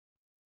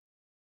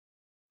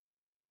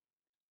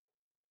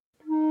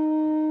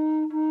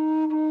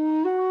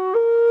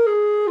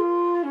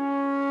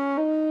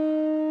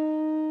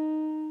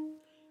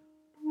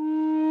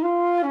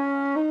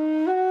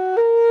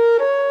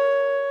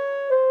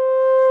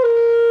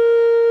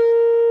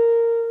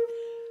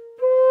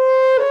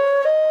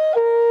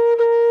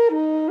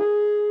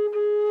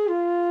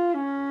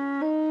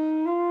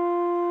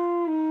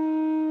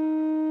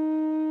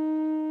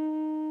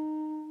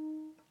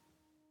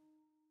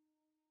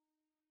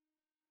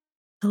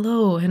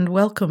Hello and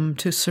welcome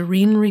to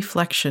Serene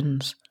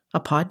Reflections, a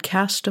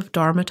podcast of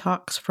Dharma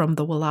talks from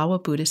the Wallowa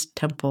Buddhist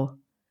Temple.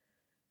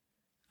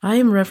 I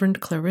am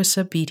Reverend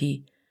Clairissa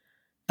Beatty,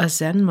 a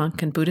Zen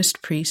monk and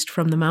Buddhist priest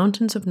from the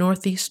mountains of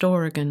Northeast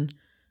Oregon,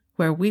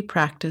 where we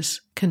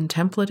practice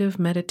contemplative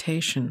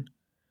meditation,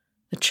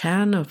 the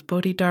Chan of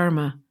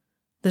Bodhidharma,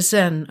 the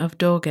Zen of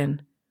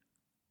Dogen,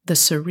 the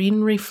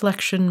Serene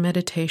Reflection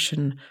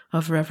meditation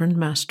of Reverend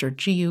Master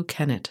G.U.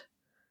 Kennett.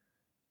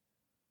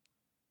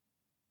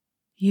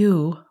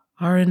 You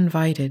are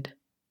invited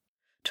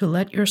to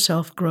let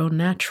yourself grow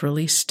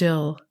naturally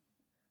still,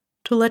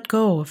 to let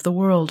go of the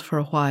world for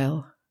a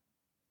while.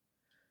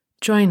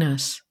 Join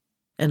us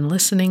in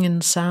listening in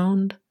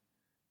sound,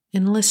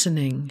 in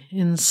listening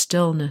in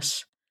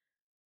stillness,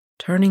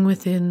 turning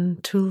within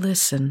to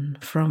listen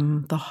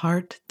from the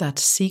heart that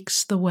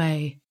seeks the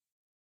way.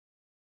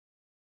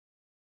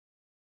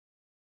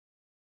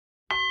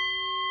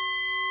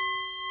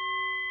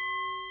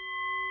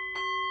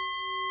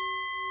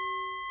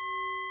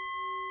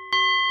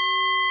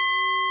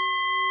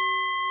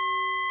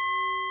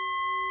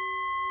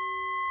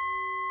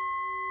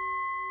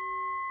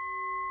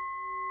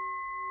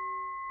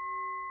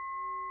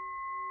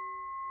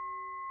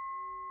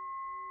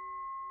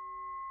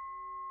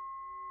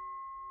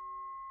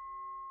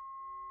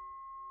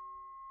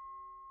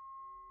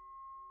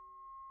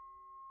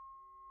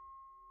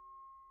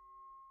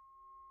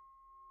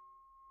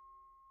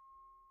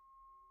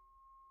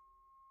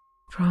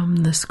 From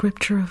the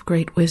Scripture of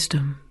Great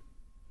Wisdom.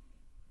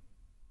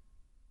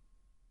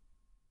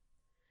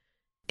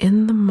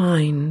 In the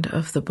mind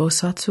of the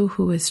Bosatsu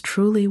who is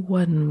truly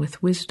one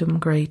with wisdom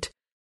great,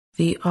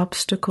 the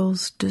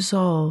obstacles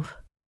dissolve,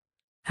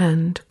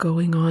 and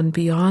going on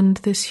beyond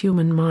this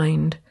human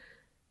mind,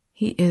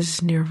 he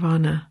is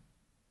nirvana.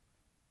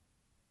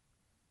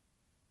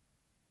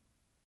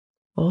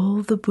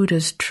 All the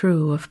Buddhas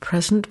true of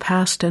present,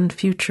 past, and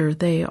future,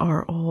 they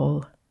are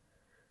all,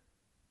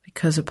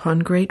 because upon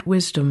great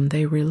wisdom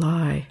they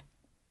rely,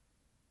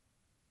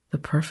 the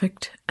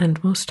perfect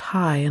and most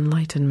high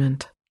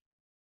enlightenment.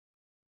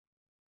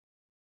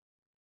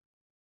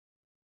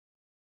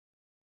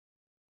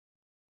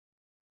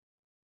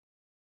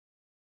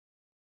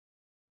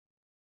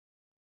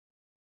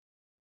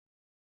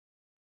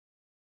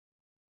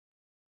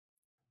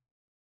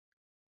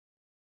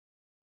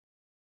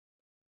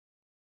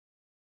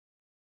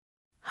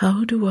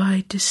 How do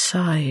I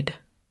decide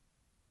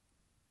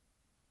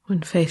when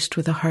faced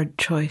with a hard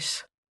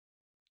choice?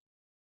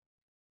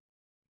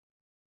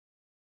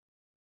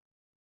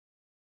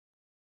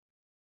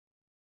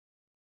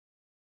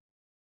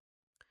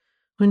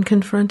 When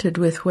confronted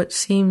with what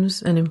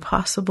seems an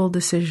impossible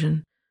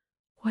decision,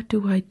 what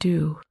do I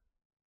do?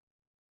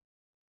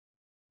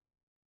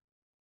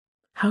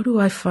 How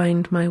do I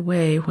find my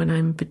way when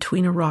I'm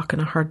between a rock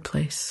and a hard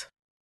place?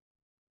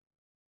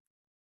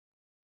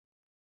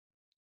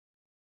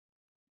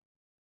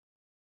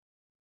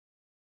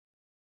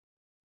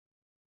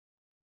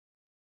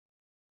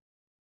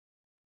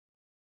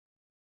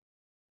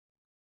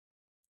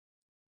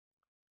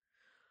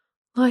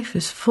 Life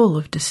is full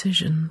of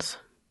decisions.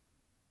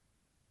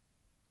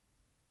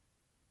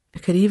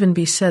 It could even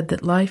be said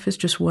that life is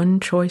just one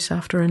choice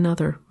after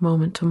another,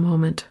 moment to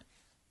moment.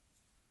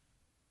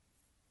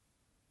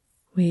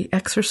 We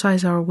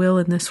exercise our will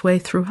in this way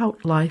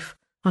throughout life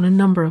on a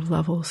number of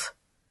levels.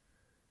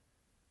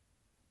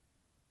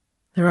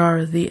 There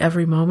are the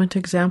every moment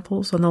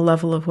examples on the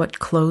level of what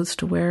clothes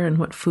to wear and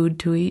what food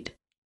to eat.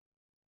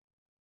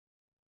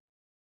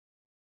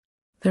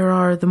 There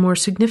are the more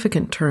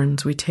significant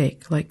turns we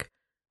take, like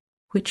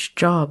which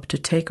job to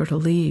take or to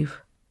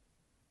leave,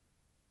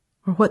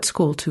 or what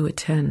school to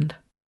attend.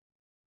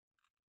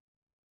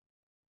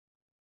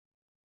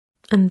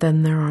 And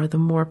then there are the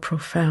more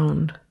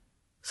profound,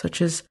 such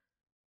as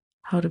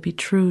how to be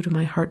true to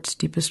my heart's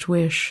deepest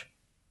wish,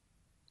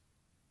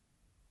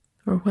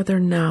 or whether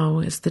now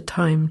is the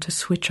time to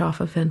switch off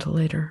a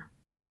ventilator.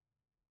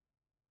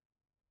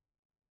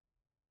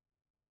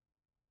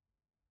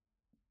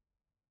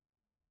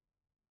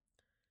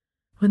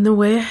 When the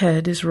way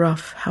ahead is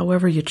rough,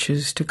 however you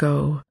choose to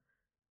go,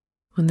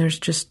 when there's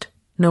just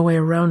no way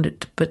around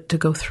it but to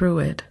go through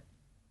it,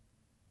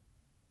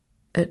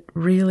 it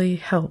really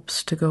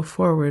helps to go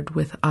forward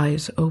with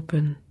eyes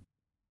open.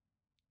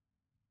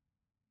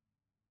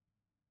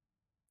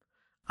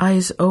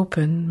 Eyes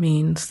open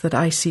means that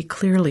I see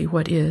clearly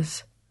what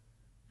is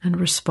and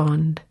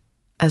respond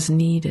as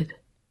needed.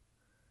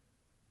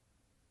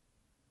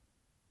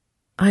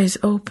 Eyes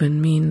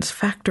open means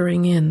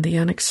factoring in the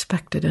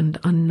unexpected and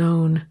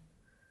unknown,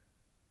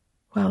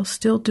 while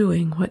still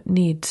doing what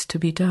needs to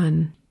be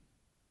done.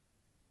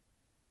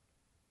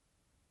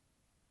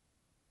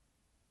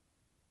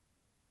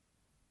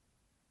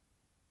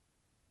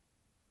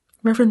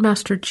 Reverend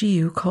Master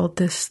Ji-yu called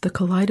this the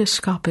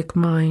kaleidoscopic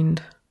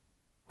mind,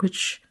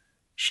 which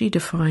she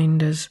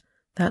defined as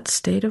that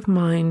state of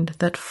mind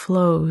that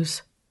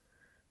flows,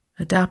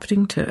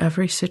 adapting to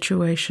every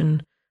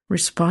situation,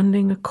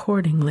 responding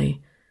accordingly,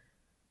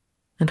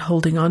 and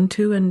holding on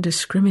to and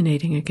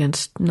discriminating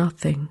against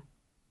nothing.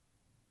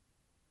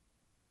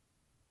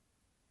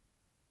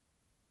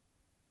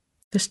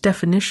 This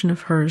definition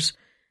of hers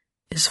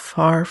is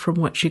far from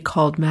what she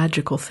called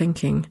magical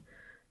thinking,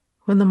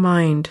 when the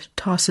mind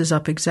tosses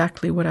up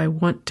exactly what I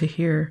want to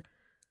hear,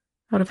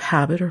 out of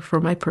habit or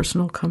for my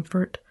personal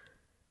comfort,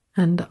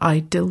 and I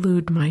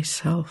delude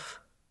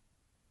myself.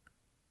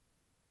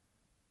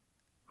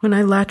 When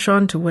I latch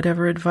on to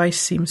whatever advice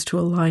seems to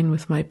align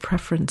with my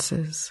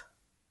preferences.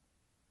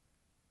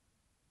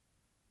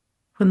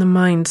 When the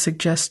mind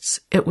suggests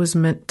it was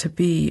meant to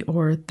be,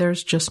 or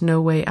there's just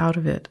no way out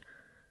of it,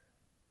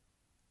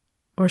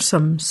 or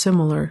some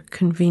similar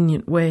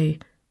convenient way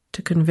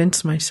to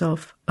convince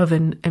myself of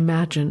an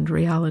imagined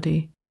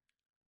reality.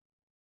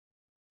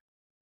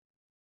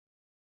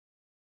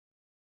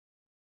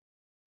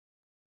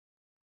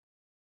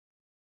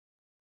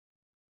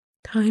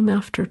 Time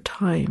after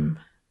time,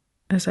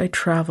 as I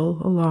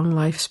travel along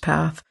life's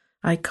path,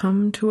 I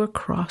come to a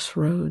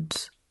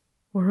crossroads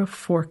or a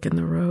fork in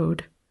the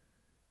road.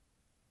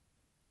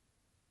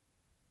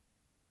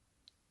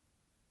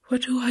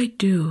 What do I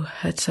do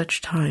at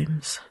such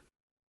times?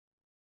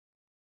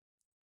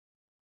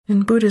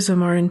 In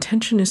Buddhism, our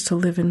intention is to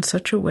live in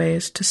such a way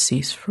as to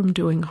cease from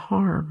doing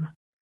harm.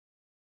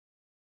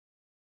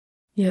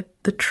 Yet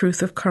the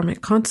truth of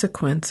karmic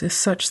consequence is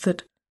such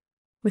that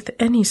with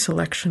any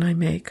selection I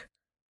make,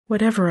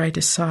 whatever I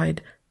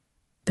decide,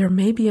 there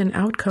may be an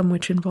outcome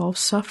which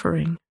involves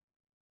suffering.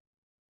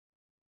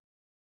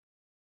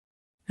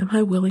 Am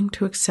I willing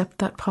to accept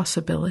that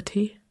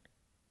possibility?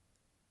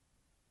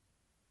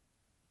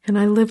 Can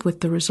I live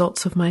with the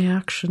results of my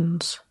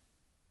actions?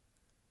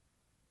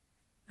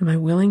 Am I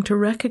willing to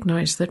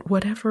recognize that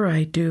whatever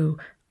I do,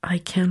 I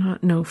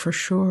cannot know for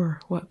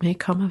sure what may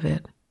come of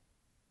it?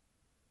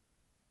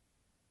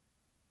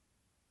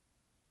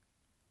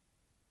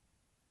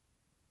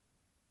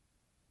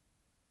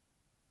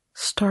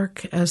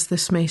 Stark as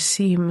this may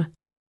seem,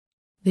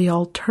 the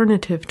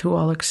alternative to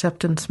all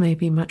acceptance may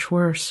be much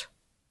worse.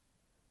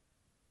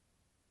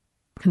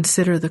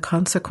 Consider the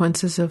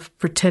consequences of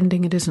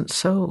pretending it isn't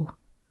so,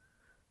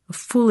 of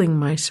fooling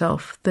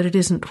myself that it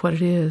isn't what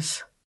it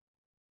is.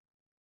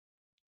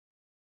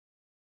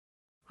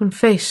 When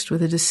faced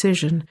with a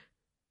decision,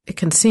 it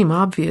can seem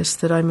obvious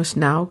that I must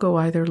now go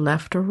either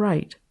left or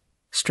right,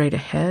 straight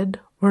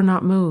ahead or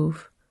not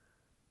move.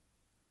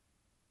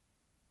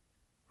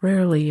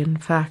 Rarely, in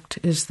fact,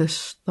 is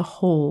this the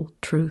whole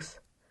truth.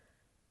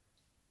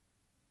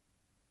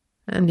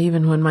 And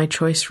even when my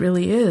choice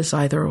really is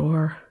either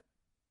or,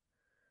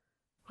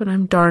 when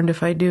I'm darned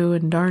if I do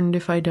and darned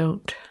if I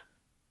don't,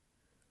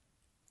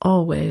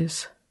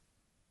 always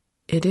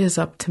it is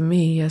up to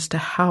me as to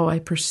how I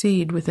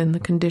proceed within the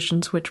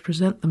conditions which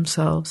present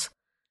themselves.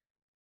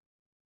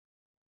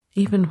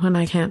 Even when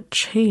I can't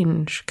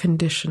change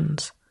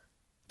conditions,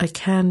 I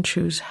can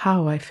choose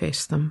how I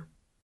face them.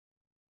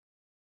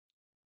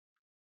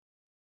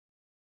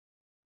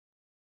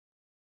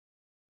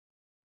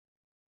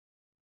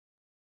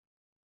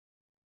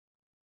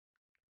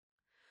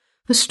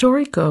 The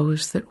story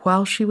goes that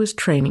while she was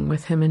training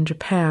with him in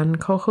Japan,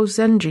 Koho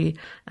Zenji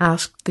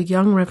asked the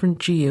young Reverend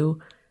Jiyu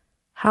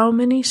how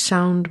many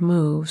sound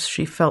moves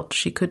she felt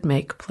she could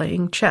make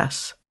playing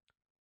chess.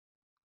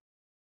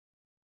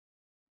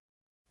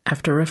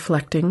 After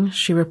reflecting,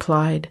 she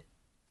replied,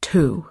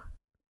 2.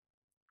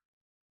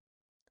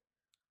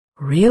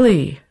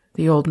 Really?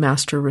 The old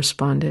master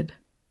responded.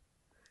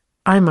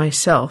 I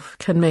myself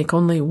can make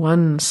only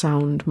 1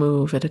 sound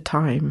move at a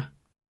time.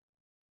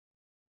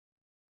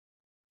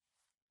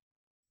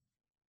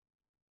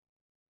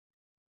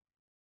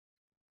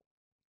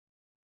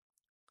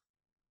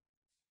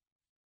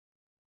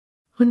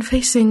 When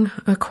facing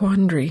a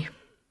quandary,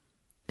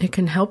 it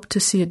can help to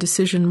see a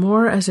decision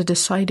more as a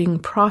deciding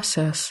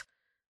process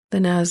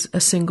than as a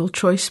single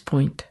choice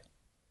point.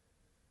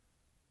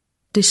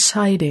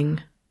 Deciding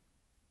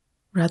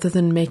rather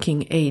than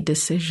making a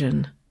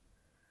decision.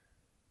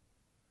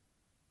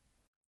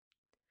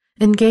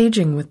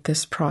 Engaging with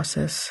this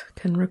process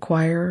can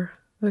require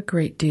a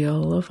great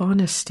deal of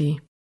honesty.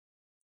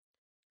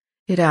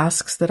 It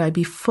asks that I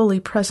be fully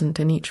present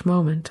in each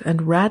moment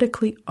and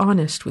radically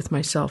honest with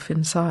myself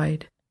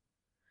inside.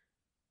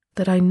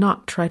 That I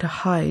not try to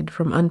hide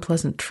from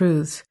unpleasant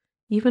truths,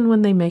 even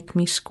when they make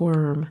me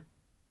squirm.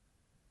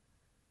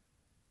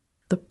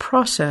 The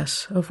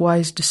process of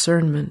wise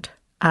discernment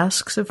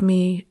asks of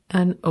me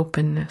an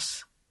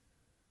openness.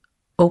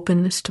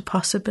 Openness to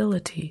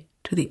possibility,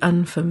 to the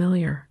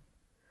unfamiliar.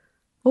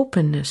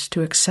 Openness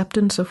to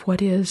acceptance of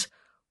what is,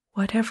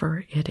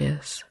 whatever it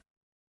is.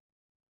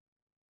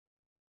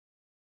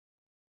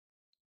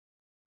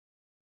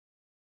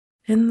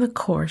 In the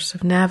course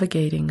of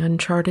navigating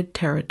uncharted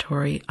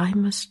territory, I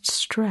must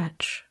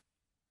stretch.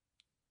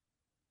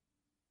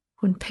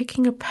 When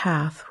picking a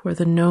path where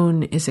the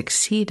known is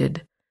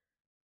exceeded,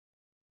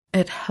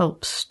 it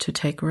helps to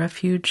take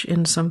refuge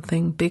in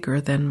something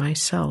bigger than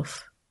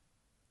myself.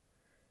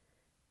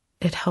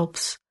 It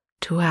helps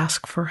to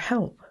ask for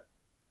help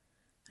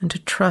and to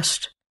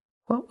trust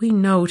what we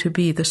know to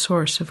be the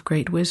source of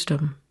great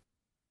wisdom.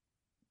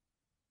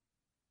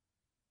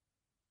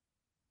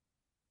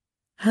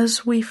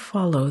 As we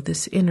follow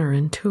this inner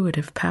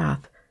intuitive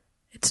path,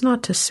 it's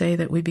not to say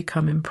that we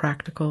become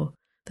impractical,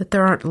 that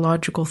there aren't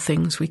logical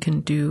things we can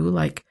do,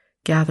 like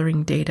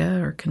gathering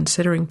data or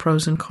considering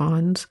pros and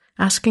cons,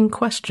 asking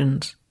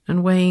questions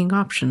and weighing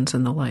options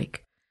and the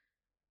like.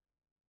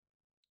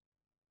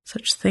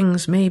 Such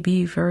things may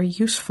be very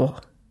useful,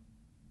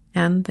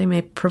 and they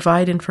may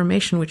provide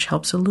information which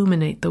helps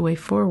illuminate the way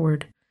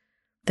forward.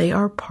 They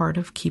are part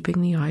of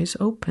keeping the eyes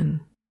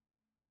open.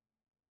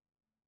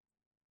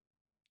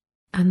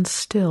 And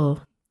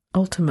still,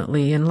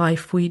 ultimately in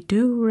life, we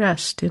do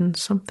rest in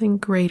something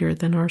greater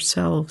than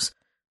ourselves,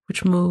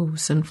 which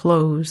moves and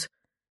flows.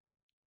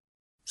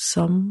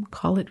 Some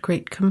call it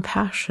great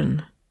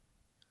compassion.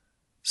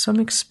 Some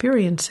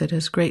experience it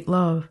as great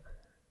love.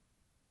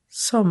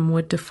 Some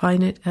would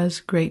define it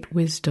as great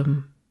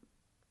wisdom.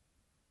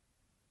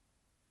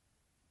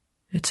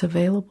 It's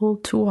available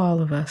to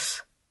all of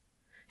us.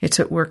 It's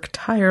at work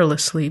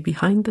tirelessly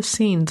behind the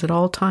scenes at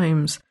all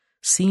times,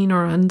 seen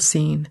or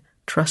unseen,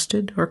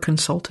 trusted or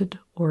consulted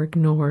or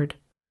ignored.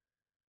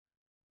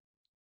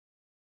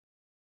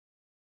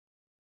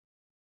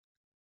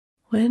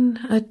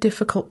 When a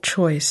difficult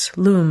choice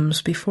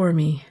looms before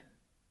me,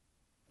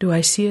 do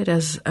I see it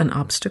as an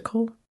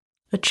obstacle,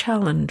 a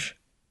challenge,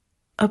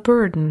 a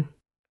burden?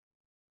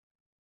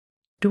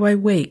 Do I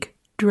wake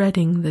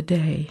dreading the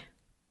day?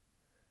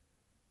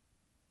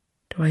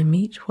 Do I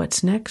meet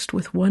what's next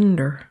with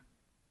wonder?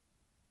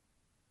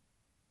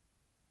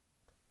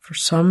 For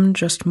some,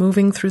 just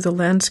moving through the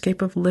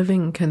landscape of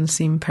living can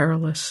seem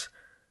perilous.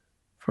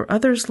 For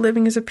others,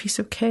 living is a piece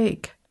of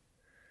cake.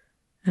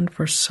 And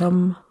for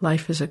some,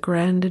 life is a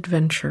grand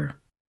adventure.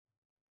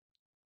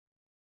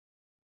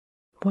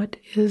 What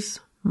is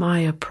my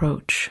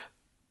approach?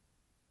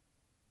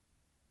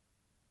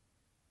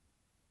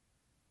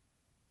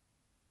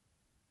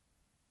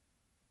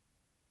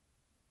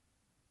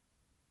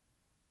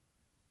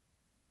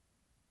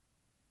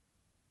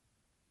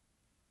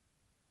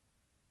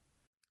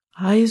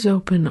 Eyes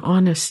open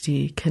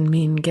honesty can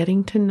mean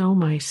getting to know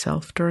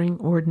myself during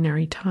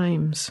ordinary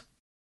times.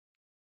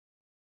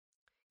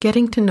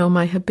 Getting to know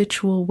my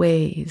habitual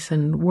ways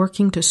and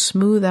working to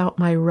smooth out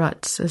my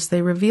ruts as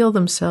they reveal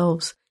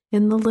themselves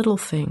in the little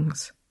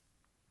things.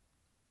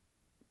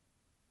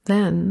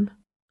 Then,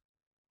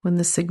 when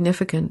the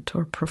significant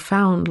or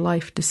profound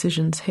life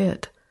decisions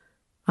hit,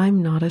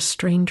 I'm not a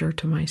stranger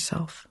to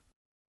myself.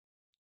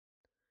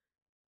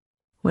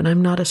 When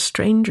I'm not a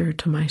stranger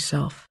to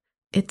myself,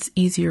 it's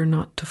easier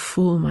not to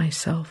fool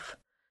myself,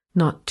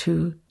 not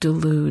to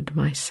delude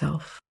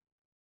myself.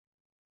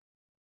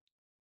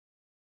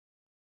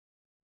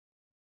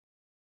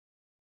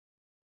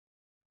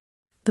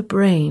 The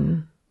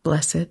brain,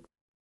 bless it,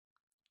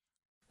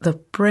 the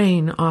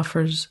brain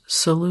offers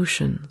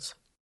solutions.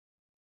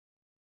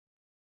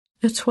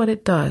 It's what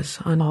it does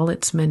on all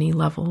its many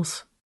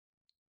levels.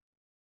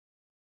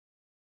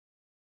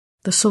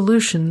 The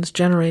solutions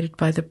generated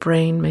by the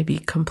brain may be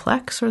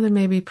complex or they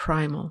may be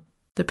primal,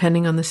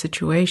 depending on the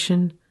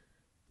situation,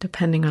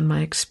 depending on my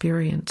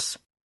experience.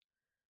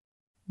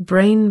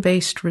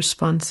 Brain-based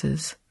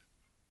responses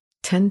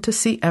tend to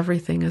see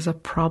everything as a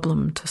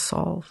problem to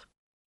solve,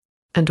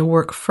 and to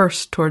work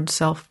first towards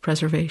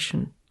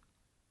self-preservation,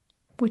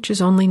 which is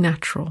only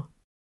natural.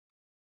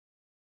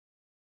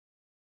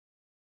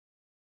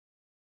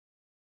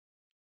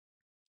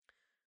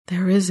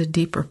 There is a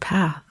deeper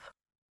path,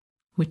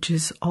 which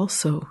is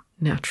also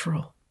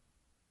natural.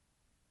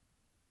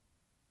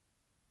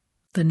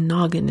 The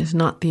noggin is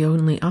not the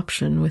only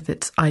option with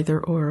its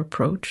either-or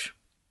approach.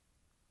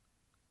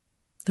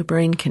 The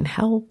brain can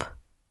help.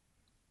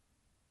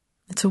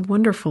 It's a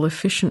wonderful,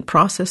 efficient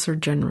processor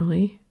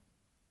generally,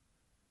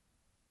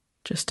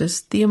 just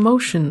as the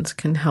emotions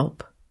can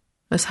help,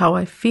 as how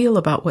I feel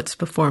about what's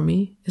before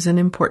me is an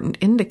important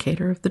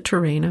indicator of the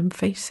terrain I'm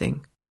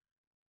facing.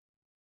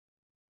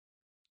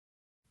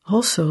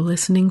 Also,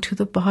 listening to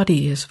the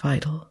body is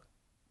vital,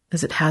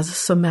 as it has a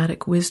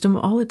somatic wisdom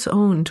all its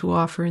own to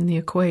offer in the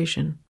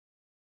equation.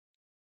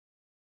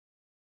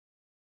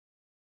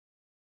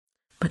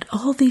 But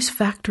all these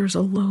factors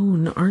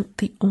alone aren't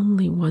the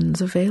only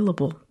ones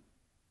available.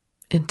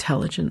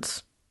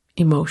 Intelligence,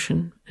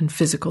 emotion, and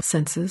physical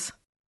senses.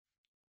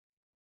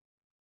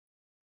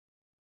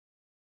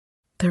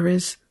 There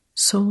is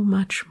so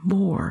much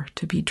more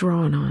to be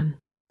drawn on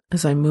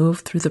as I move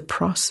through the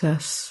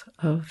process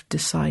of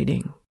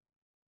deciding.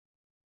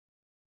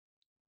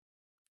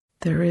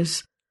 There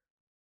is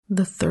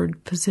the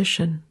third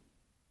position,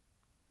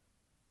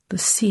 the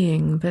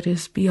seeing that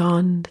is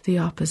beyond the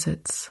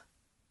opposites,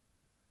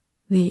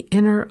 the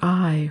inner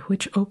eye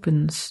which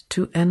opens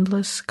to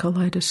endless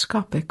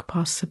kaleidoscopic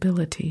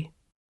possibility.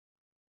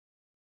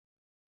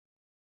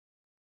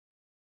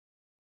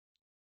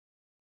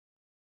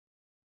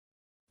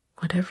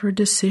 Whatever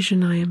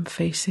decision I am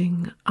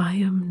facing, I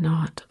am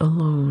not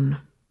alone.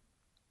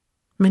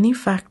 Many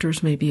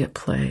factors may be at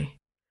play.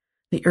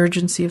 The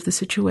urgency of the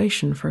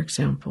situation, for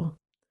example.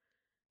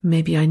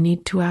 maybe I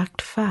need to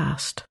act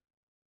fast.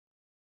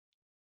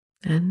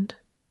 And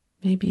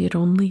maybe it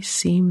only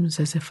seems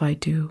as if I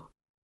do.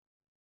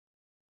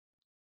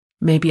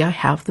 Maybe I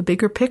have the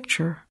bigger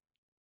picture.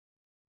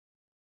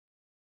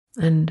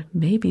 And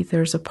maybe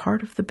there's a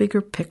part of the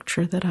bigger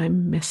picture that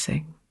I'm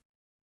missing.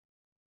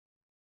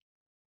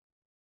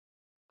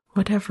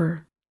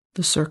 Whatever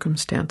the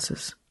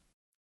circumstances,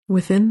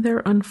 within their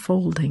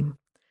unfolding,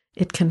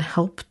 it can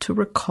help to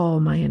recall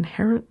my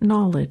inherent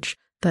knowledge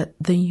that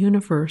the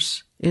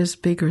universe is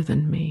bigger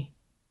than me,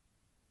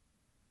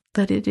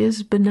 that it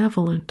is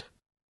benevolent,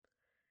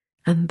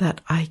 and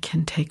that I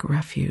can take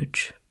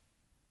refuge.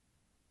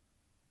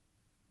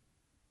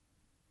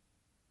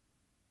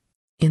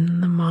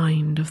 In the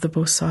mind of the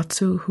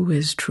Bosatsu who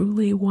is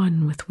truly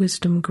one with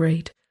wisdom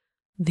great,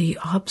 the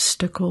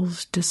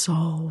obstacles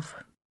dissolve.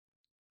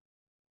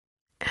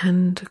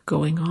 And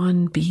going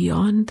on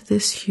beyond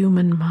this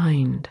human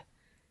mind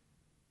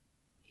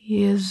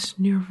is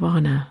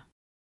nirvana.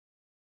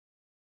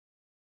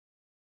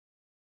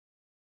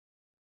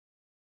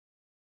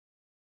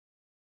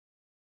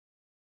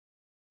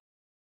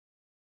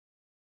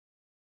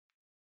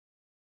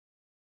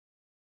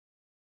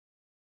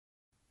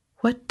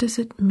 What does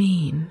it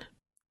mean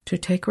to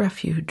take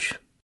refuge?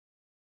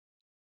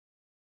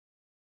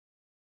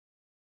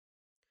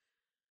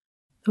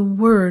 The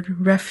word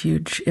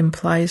refuge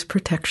implies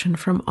protection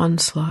from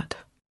onslaught.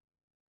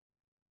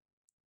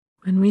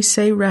 When we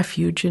say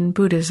refuge in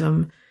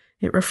Buddhism,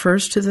 it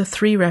refers to the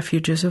three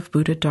refuges of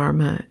Buddha,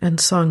 Dharma, and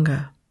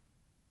Sangha.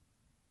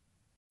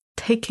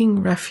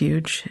 Taking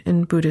refuge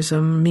in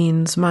Buddhism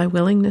means my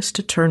willingness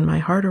to turn my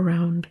heart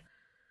around,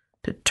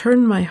 to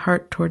turn my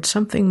heart towards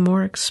something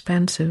more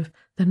expansive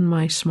than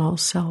my small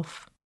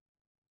self.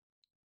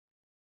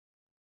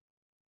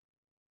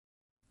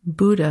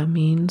 Buddha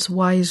means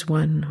wise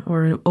one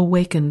or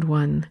awakened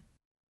one.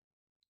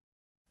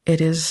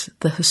 It is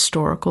the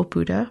historical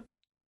Buddha,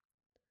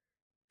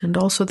 and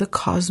also the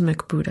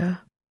cosmic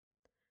Buddha,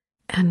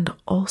 and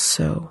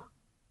also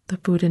the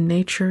Buddha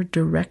nature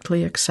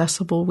directly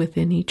accessible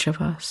within each of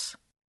us.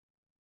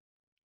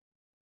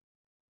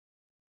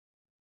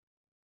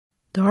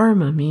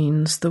 Dharma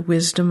means the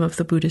wisdom of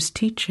the Buddha's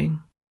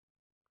teaching,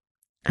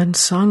 and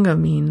Sangha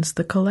means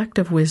the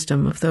collective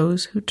wisdom of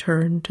those who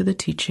turn to the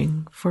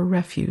teaching for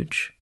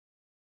refuge.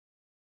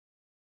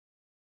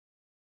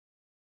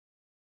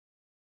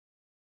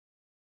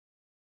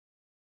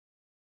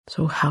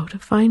 So how to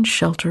find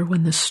shelter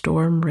when the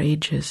storm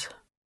rages?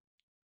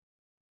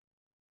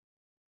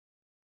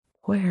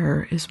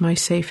 Where is my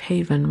safe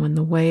haven when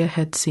the way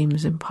ahead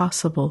seems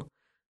impossible,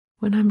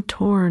 when I'm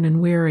torn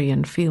and weary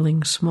and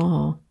feeling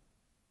small?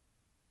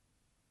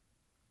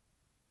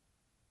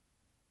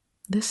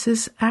 This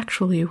is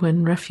actually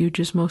when refuge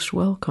is most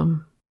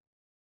welcome.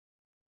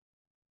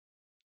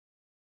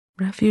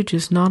 Refuge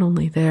is not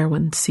only there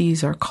when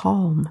seas are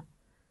calm.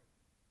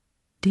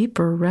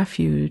 Deeper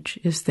refuge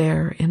is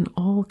there in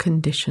all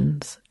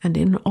conditions and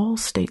in all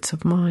states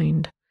of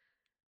mind.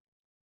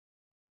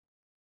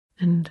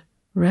 And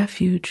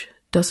refuge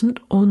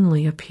doesn't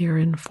only appear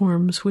in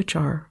forms which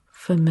are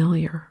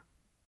familiar.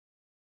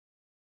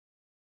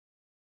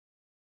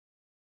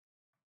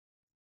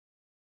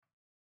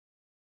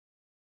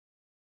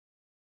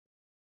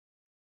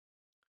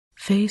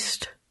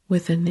 Faced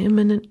with an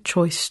imminent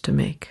choice to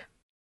make,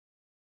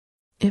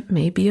 it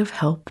may be of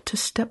help to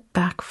step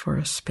back for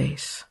a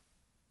space.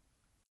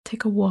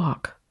 Take a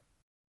walk.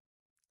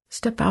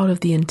 Step out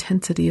of the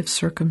intensity of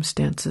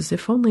circumstances,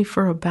 if only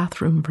for a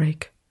bathroom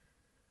break.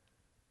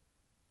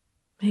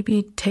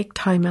 Maybe take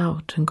time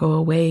out and go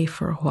away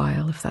for a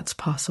while if that's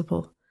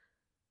possible.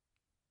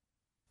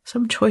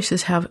 Some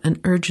choices have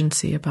an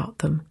urgency about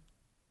them,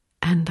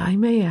 and I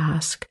may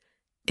ask,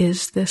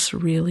 is this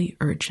really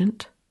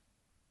urgent?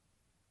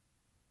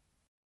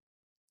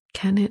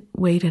 Can it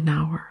wait an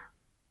hour,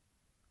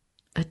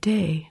 a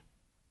day,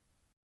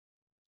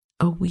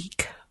 a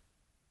week?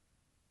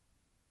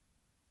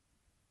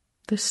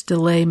 This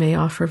delay may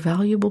offer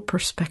valuable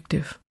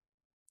perspective,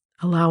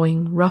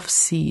 allowing rough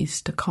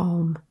seas to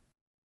calm.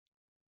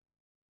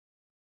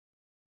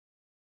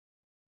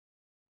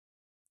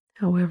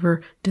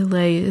 However,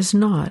 delay is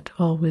not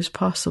always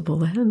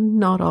possible and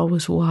not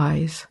always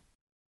wise.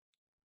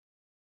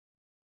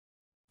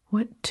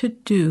 What to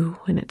do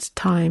when it's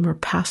time or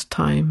past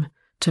time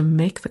to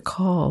make the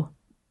call,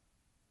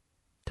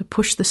 to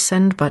push the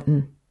send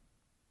button,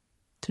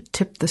 to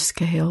tip the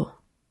scale?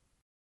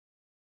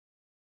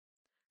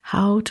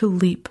 How to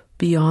leap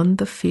beyond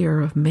the fear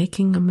of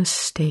making a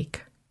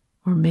mistake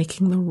or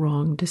making the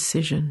wrong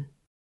decision.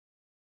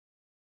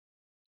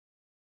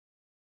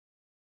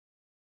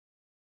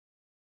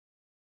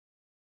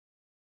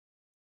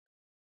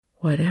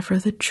 Whatever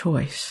the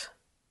choice,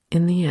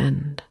 in the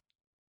end,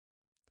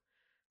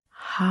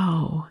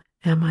 how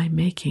am I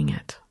making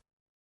it?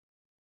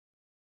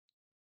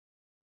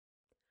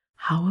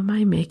 How am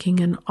I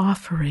making an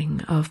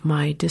offering of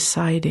my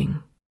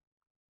deciding?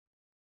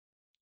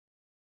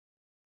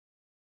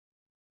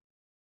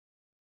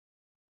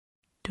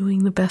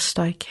 Doing the best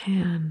I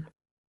can,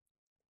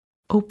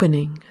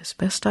 opening as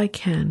best I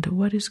can to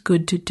what is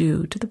good to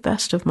do to the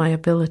best of my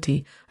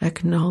ability,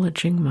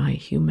 acknowledging my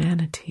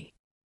humanity.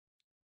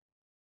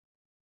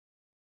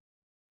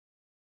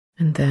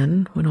 And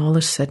then, when all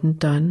is said and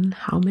done,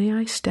 how may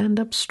I stand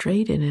up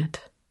straight in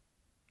it?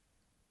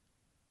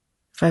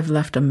 If I've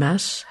left a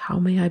mess, how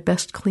may I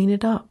best clean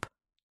it up?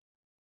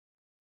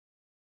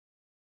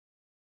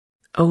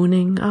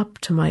 Owning up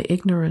to my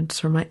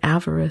ignorance or my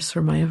avarice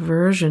or my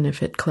aversion,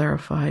 if it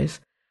clarifies,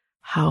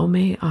 how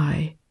may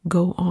I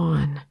go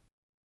on?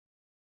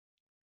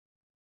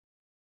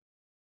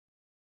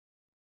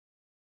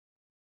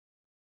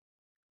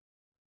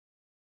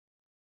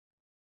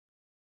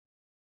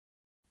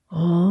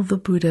 All the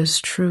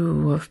Buddhas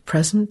true of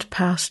present,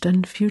 past,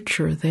 and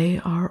future, they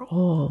are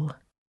all,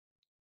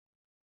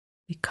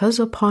 because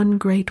upon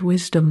great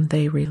wisdom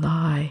they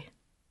rely,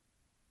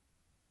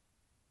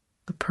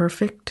 the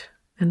perfect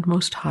and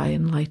most high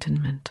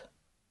enlightenment.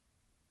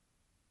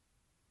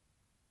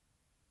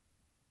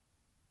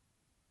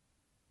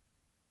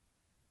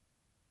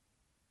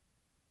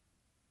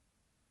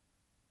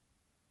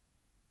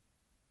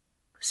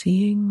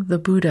 Seeing the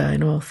Buddha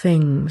in all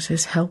things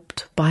is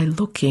helped by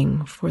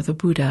looking for the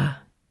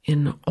Buddha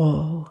in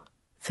all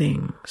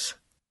things.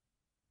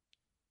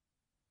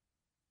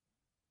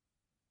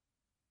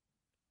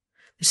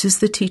 This is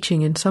the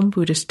teaching in some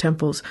Buddhist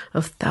temples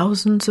of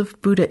thousands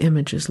of Buddha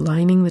images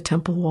lining the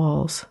temple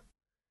walls.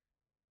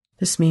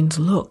 This means,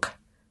 look,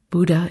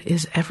 Buddha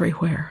is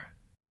everywhere.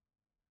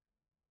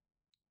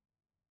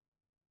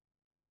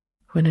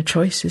 When a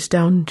choice is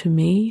down to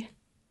me,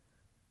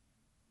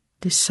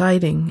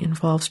 deciding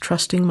involves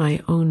trusting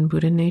my own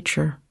Buddha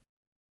nature.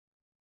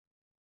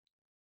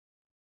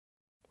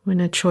 When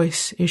a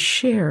choice is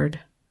shared,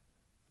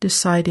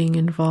 deciding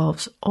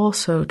involves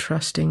also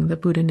trusting the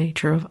Buddha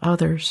nature of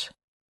others.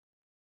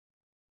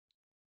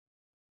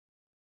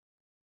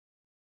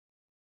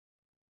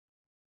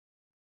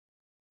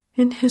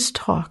 In his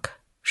talk,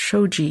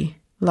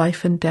 Shoji,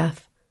 Life and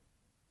Death,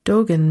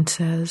 Dogen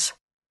says,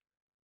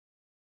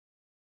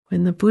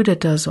 when the Buddha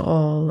does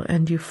all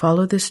and you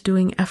follow this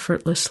doing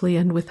effortlessly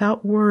and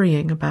without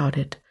worrying about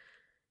it,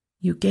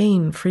 you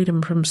gain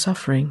freedom from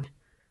suffering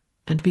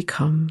and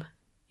become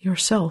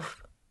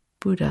yourself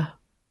Buddha.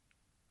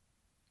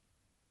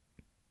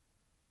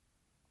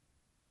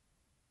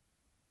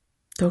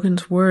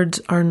 Dogen's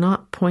words are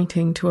not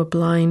pointing to a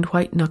blind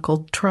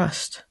white-knuckled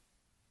trust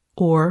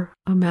or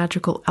a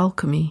magical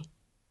alchemy.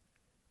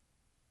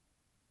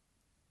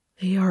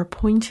 They are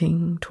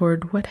pointing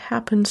toward what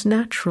happens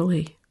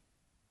naturally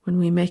when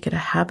we make it a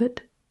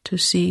habit to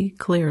see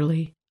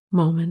clearly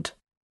moment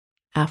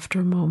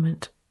after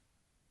moment.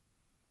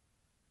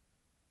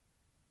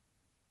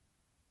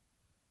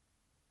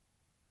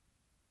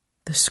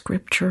 The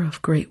scripture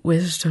of great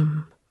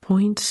wisdom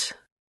points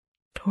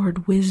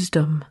toward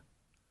wisdom,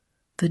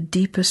 the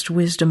deepest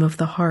wisdom of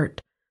the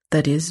heart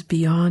that is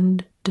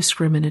beyond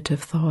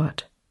discriminative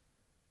thought.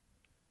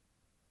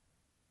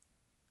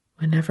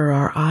 Whenever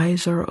our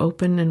eyes are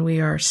open and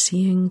we are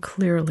seeing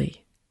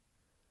clearly,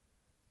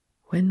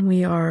 when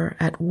we are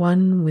at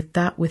one with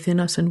that within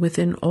us and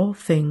within all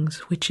things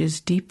which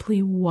is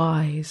deeply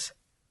wise,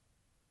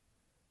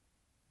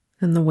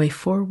 then the way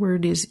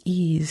forward is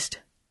eased,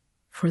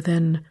 for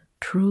then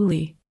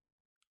truly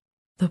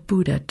the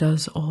Buddha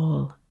does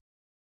all.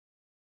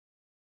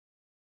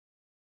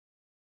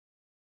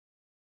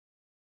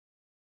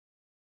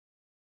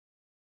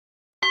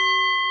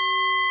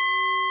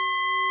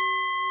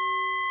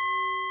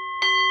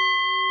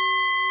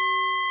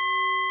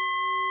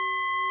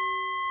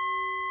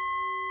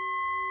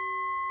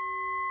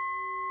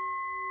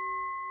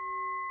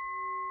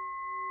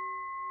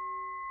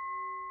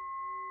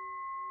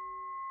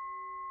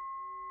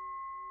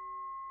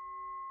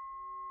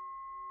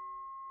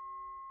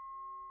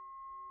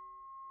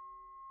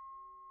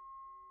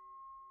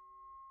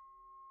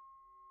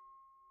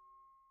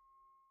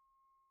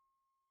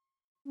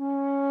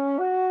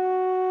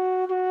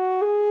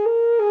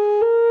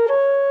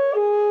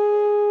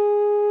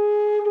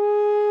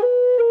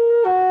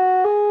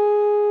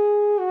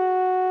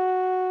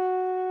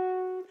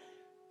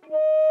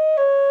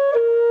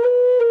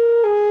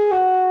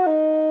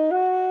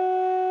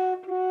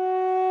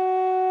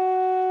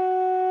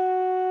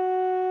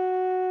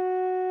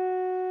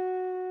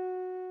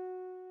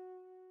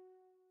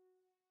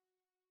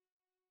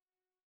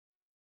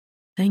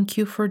 Thank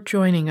you for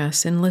joining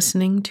us in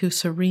listening to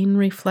Serene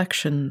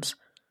Reflections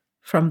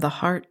from the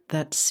Heart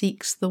that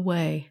Seeks the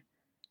Way.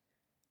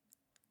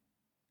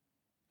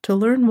 To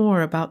learn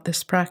more about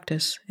this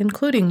practice,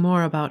 including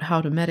more about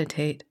how to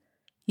meditate,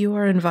 you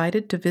are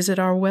invited to visit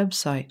our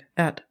website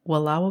at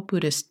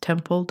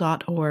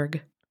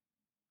walawabuddhisttemple.org.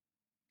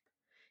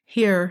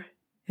 Here,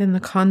 in the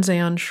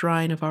Kanzeon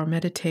shrine of our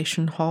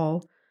meditation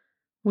hall,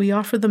 we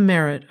offer the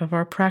merit of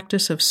our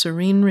practice of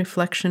serene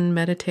reflection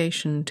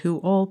meditation to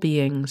all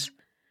beings,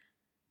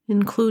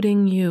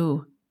 including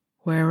you,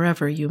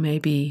 wherever you may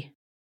be.